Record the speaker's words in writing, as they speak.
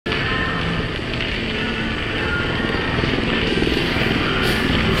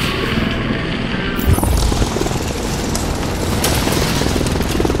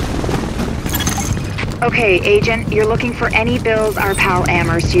Okay, Agent, you're looking for any bills our pal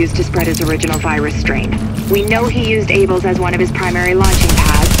Amherst used to spread his original virus strain. We know he used Abel's as one of his primary launching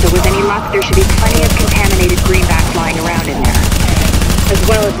pads, so with any luck, there should be plenty of contaminated greenback flying around in there. As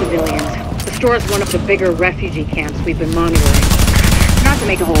well as civilians. The store's one of the bigger refugee camps we've been monitoring. Not to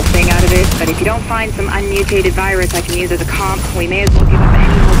make a whole thing out of it, but if you don't find some unmutated virus I can use as a comp, we may as well give up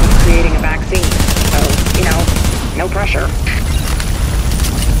any hope of creating a vaccine. So, you know, no pressure.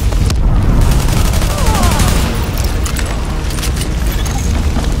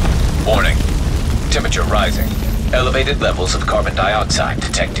 Warning. Temperature rising. Elevated levels of carbon dioxide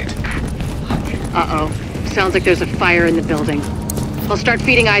detected. Uh-oh. Sounds like there's a fire in the building. I'll start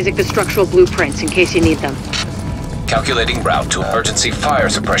feeding Isaac the structural blueprints in case you need them. Calculating route to emergency fire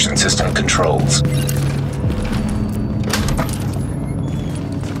suppression system controls.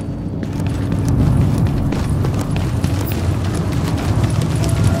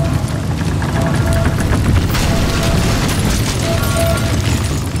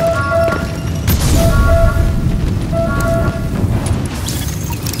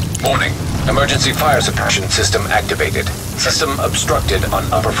 Warning. Emergency fire suppression system activated. System obstructed on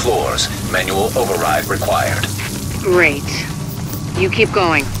upper floors. Manual override required. Great. You keep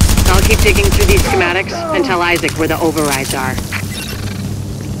going. I'll keep digging through these schematics and tell Isaac where the overrides are.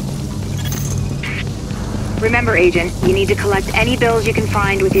 Remember, Agent, you need to collect any bills you can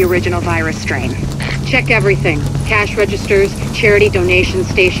find with the original virus strain. Check everything. Cash registers, charity donation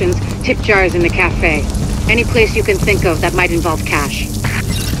stations, tip jars in the cafe. Any place you can think of that might involve cash.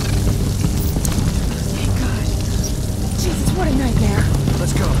 Thank God. Jesus, what a nightmare.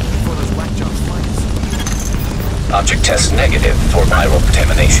 Let's go, before those whack jobs find us. Object test negative for viral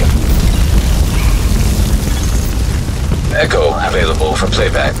contamination. Echo available for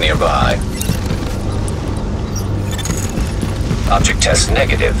playback nearby. Object test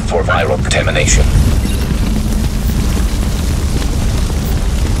negative for viral contamination.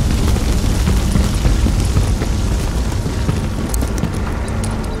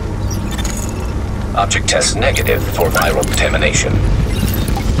 Object test negative for viral contamination.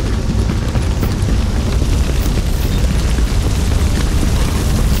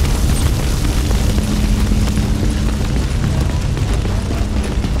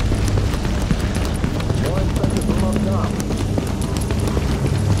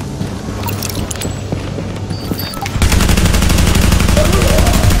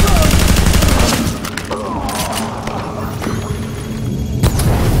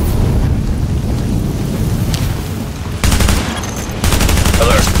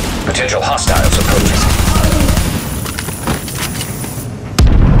 Potential hostiles approaching.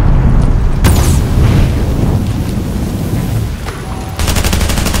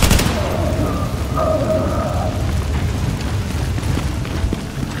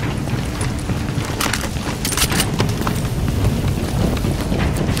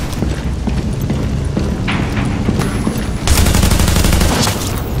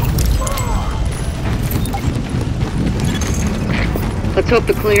 Let's hope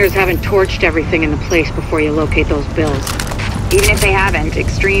the cleaners haven't torched everything in the place before you locate those bills. Even if they haven't,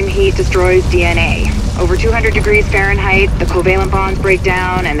 extreme heat destroys DNA. Over 200 degrees Fahrenheit, the covalent bonds break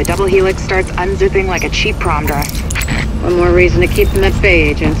down, and the double helix starts unzipping like a cheap prom dress. One more reason to keep them at bay,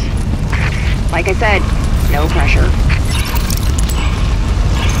 Agent. Like I said, no pressure.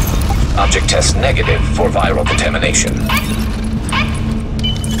 Object test negative for viral contamination.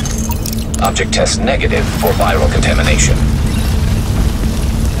 Object test negative for viral contamination.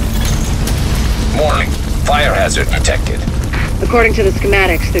 Warning. Fire hazard detected. According to the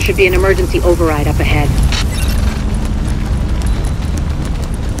schematics, there should be an emergency override up ahead.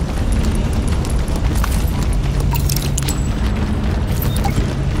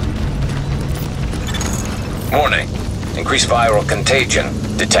 Warning. Increased viral contagion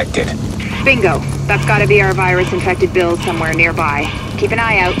detected. Bingo. That's gotta be our virus-infected bills somewhere nearby. Keep an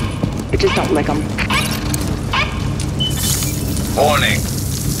eye out, but just don't lick them. Warning.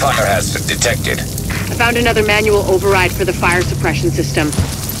 Fire hazard detected. I found another manual override for the fire suppression system.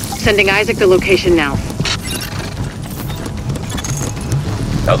 Sending Isaac the location now.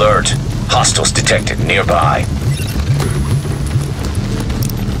 Alert. Hostiles detected nearby.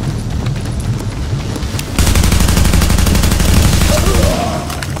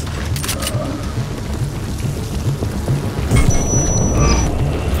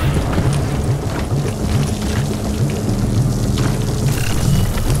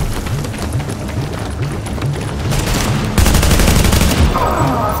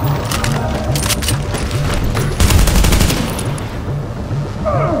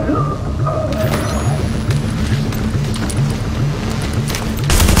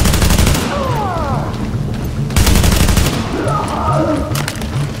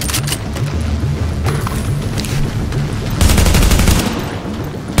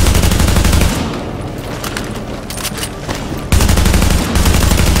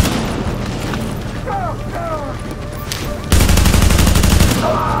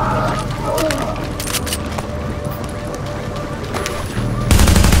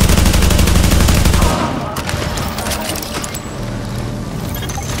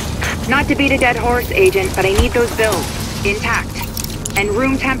 to beat a dead horse, Agent, but I need those bills. Intact. And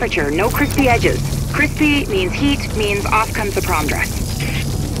room temperature, no crispy edges. Crispy means heat, means off comes the prom dress.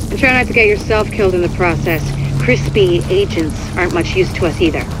 And try not to get yourself killed in the process. Crispy agents aren't much use to us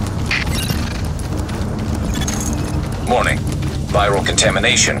either. Warning. Viral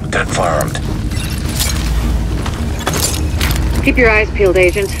contamination confirmed. Keep your eyes peeled,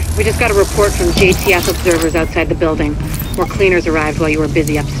 Agent. We just got a report from JTF observers outside the building. More cleaners arrived while you were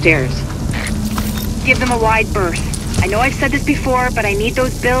busy upstairs. Give them a wide berth. I know I've said this before, but I need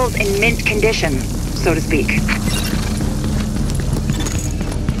those bills in mint condition, so to speak.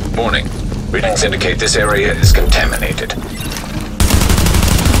 Warning. Readings indicate this area is contaminated.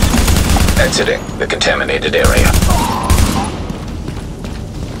 Exiting the contaminated area.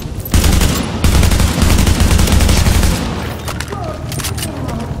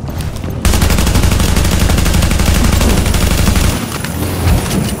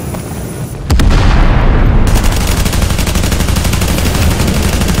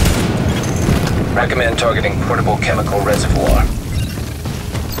 Recommend targeting portable chemical reservoir.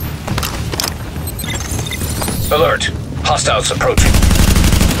 Alert! Hostiles approaching.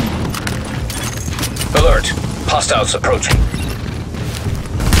 Alert! Hostiles approaching.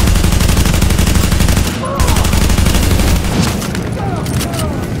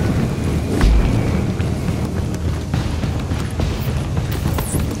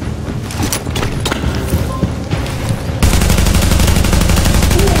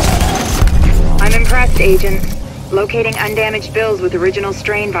 I'm impressed, Agent. Locating undamaged bills with original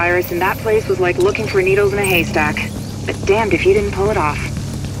strain virus in that place was like looking for needles in a haystack. But damned if you didn't pull it off.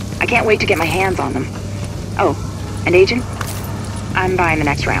 I can't wait to get my hands on them. Oh, and Agent? I'm buying the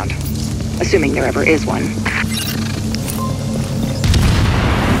next round. Assuming there ever is one.